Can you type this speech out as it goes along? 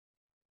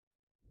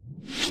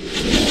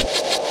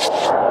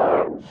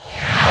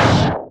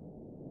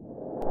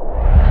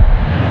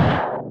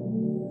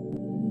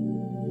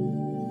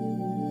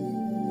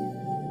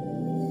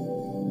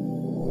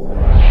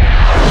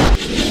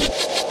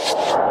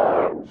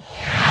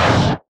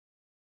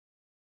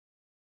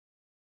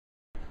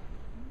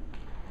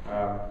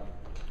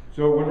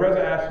So when Reza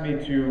asked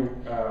me to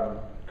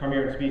come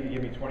here and speak and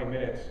give me 20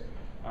 minutes,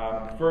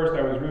 first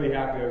I was really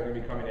happy that I was going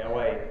to be coming to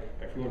LA.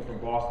 I flew in from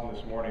Boston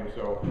this morning,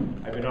 so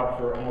I've been up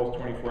for almost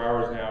 24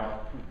 hours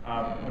now.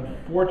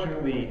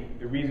 Unfortunately,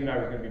 the reason I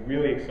was going to be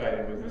really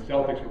excited was the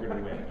Celtics were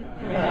going to win.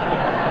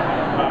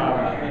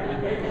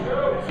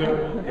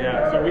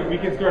 So we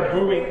can start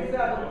booing.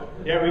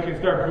 Yeah, we can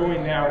start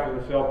booing now for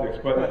the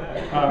Celtics. But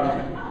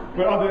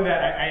other than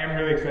that, I am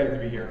really excited to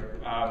be here.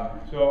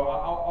 So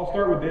I'll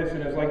start with this,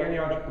 and it's like any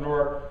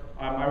entrepreneur,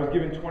 I was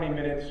given 20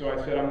 minutes, so I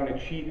said I'm going to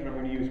cheat, and I'm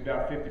going to use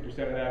about 50% of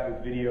that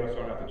with video, so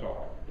I don't have to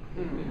talk.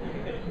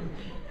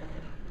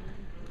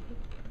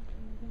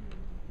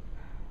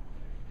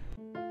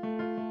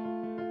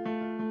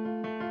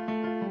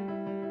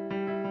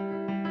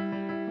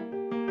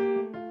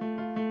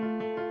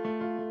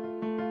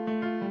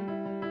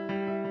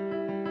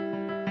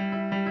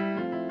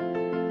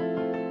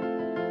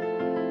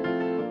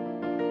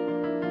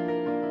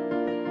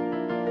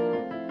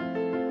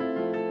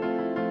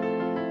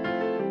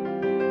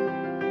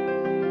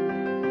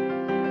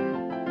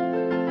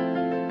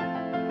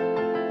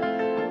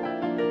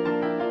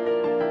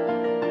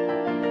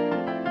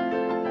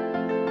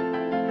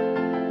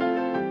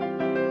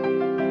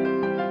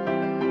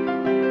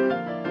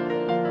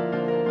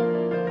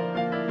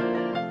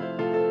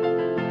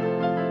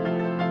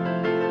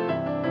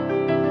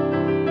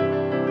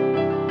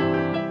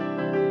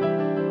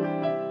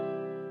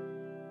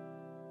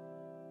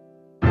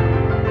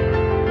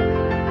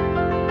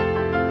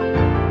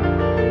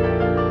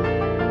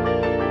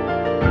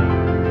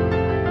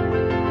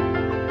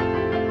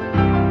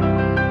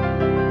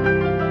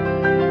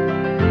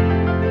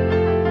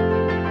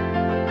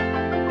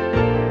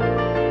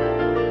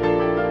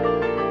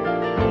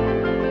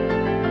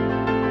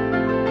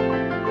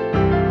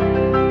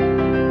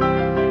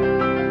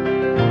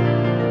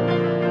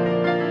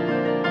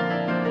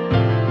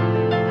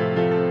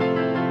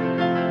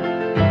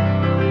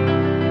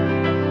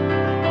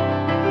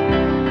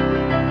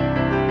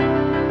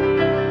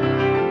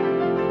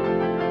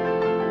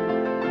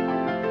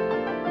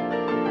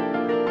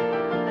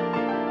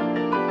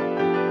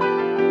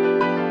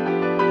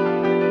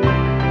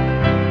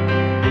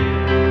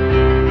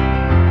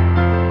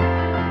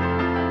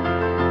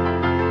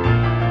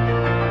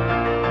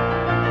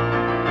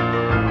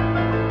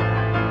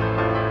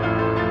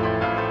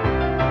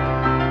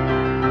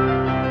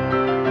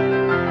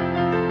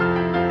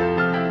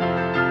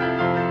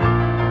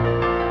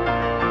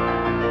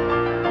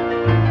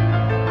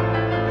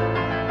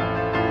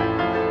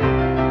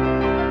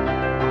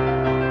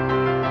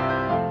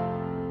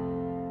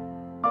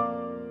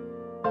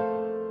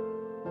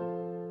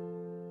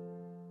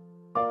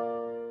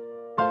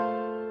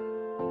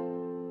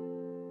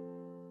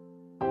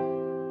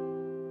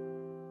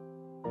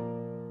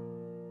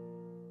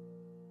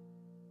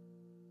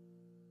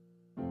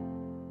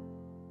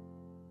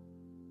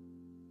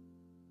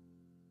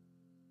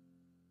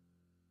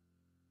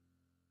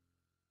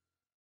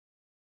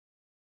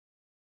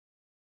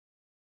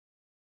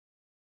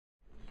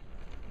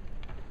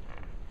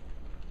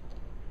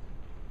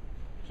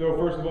 So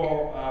first of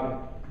all,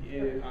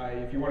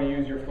 if you want to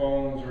use your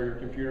phones or your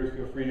computers,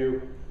 feel free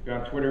to be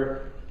on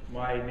Twitter.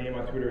 My name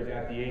on Twitter is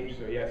 @TheH,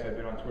 so yes, I've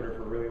been on Twitter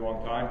for a really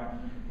long time.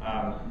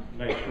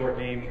 Nice short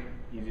name,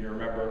 easy to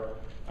remember.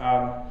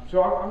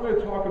 So I'm going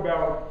to talk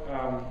about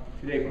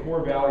today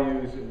core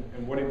values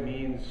and what it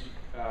means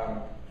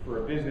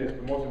for a business,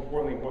 but most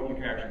importantly, what you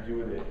can actually do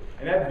with it.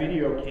 And that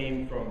video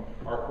came from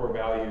our core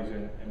values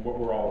and what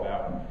we're all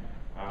about.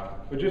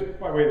 But just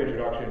by way of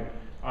introduction,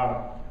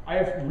 I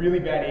have really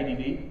bad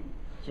ADD,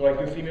 so like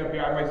you'll see me up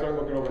here, I might start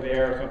looking over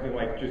there or something,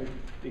 like just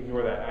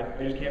ignore that.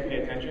 I just can't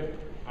pay attention,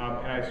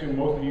 and I assume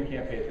most of you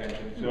can't pay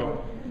attention.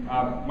 So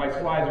my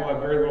slides will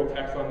have very little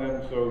text on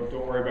them, so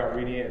don't worry about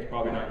reading it, it's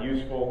probably not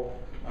useful.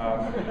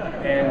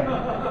 And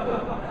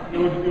it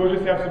will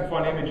just have some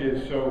fun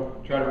images, so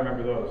try to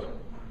remember those.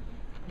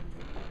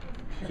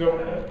 So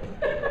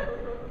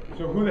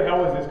who the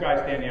hell is this guy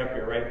standing up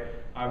here,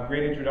 right?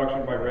 Great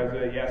introduction by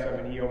Reza. Yes, I'm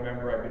an EO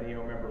member. I've been an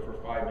EO member for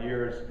 5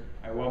 years.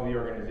 I love the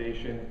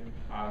organization.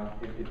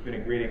 It's been a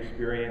great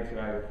experience, and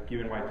I've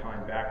given my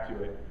time back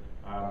to it.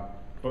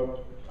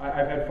 But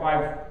I've had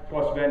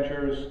 5+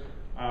 ventures,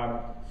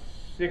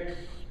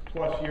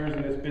 6+ years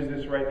in this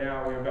business right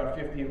now. We have about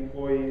 50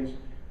 employees.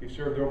 We've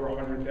served over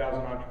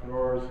 100,000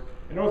 entrepreneurs.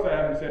 And notice I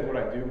haven't said what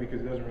I do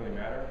because it doesn't really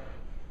matter.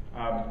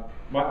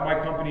 My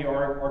company,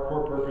 our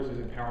core purpose is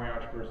empowering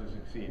entrepreneurs to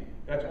succeed.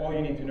 That's all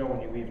you need to know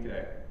when you leave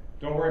today.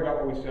 Don't worry about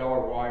what we sell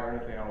or why or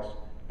anything else.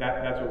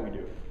 That's what we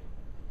do.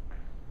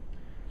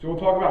 So we'll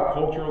talk about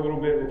culture a little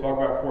bit. We'll talk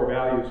about core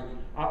values.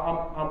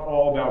 I'm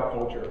all about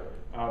culture.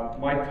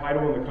 My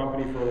title in the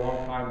company for a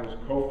long time was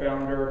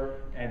co-founder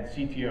and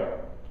CTO.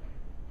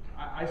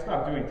 I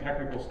stopped doing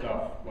technical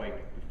stuff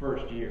like the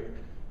first year,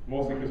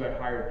 mostly because I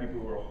hired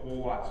people who were a whole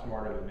lot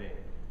smarter than me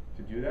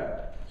to do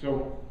that.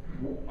 So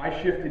I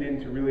shifted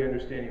into really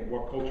understanding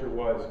what culture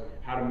was,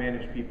 how to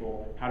manage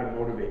people, how to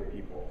motivate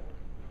people.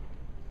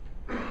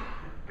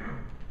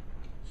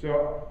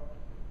 So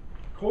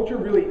culture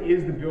really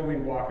is the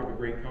building block of a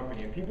great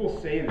company. And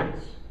people say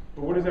this,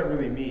 but what does that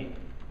really mean?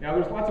 Now,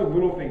 there's lots of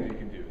little things you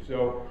can do.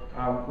 So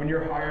when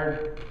you're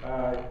hired,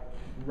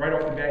 right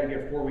off the bat, you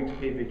get 4 weeks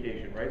paid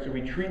vacation, right? So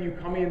we treat you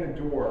coming in the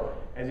door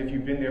as if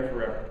you've been there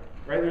forever,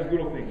 right? There's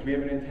little things. We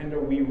have a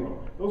Nintendo Wii room.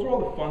 Those are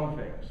all the fun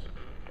things,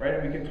 right?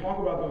 And we can talk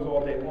about those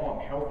all day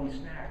long, healthy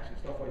snacks and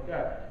stuff like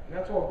that. And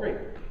that's all great.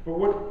 But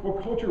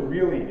what culture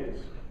really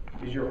is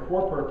your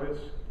core purpose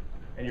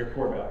and your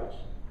core values.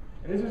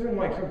 And this isn't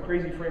like some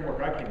crazy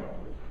framework I came up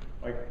with.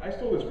 Like, I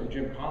stole this from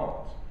Jim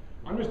Collins.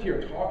 I'm just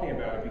here talking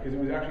about it because it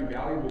was actually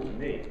valuable to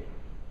me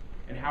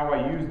and how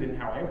I used it and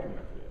how I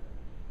implemented it.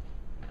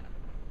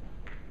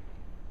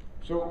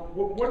 So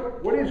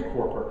what is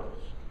core purpose,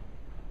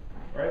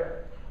 right?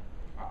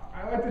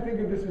 I like to think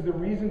of this as the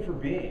reason for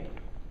being,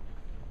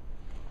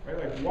 right?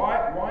 Like,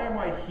 why am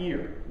I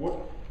here?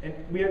 And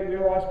we had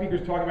a lot of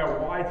speakers talking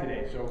about why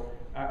today, so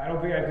I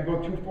don't think I have to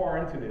go too far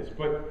into this,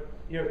 but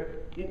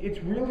it's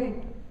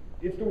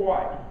the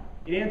why.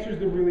 It answers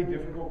the really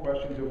difficult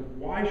questions of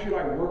why should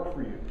I work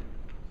for you?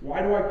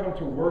 Why do I come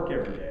to work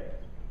every day,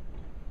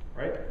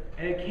 right?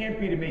 And it can't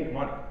be to make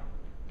money,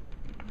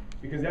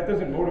 because that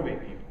doesn't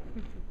motivate people.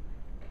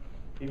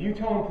 If you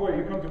tell an employee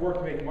you come to work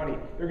to make money,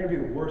 they're going to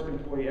be the worst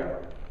employee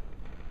ever.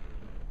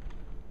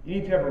 You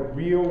need to have a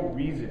real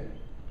reason.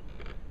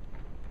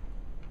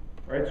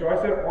 Right? So I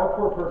said our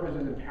core purpose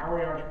is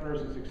empowering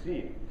entrepreneurs to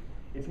succeed.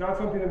 It's not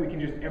something that we can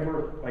just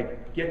ever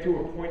get to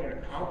a point and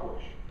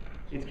accomplish.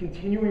 It's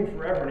continuing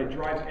forever, and it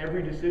drives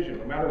every decision,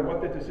 no matter what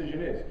the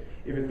decision is.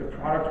 If it's the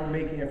product we're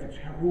making, if it's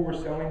who we're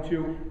selling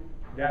to,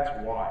 that's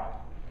why.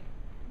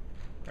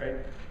 Right?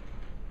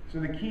 So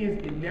the key is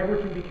it never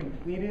can be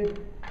completed,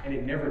 and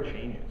it never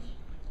changes.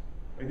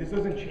 Like, this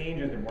doesn't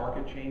change as the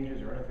market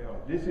changes or anything else.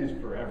 This is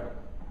forever.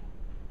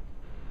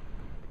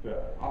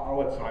 But I'll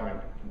let Simon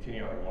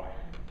continue on the why.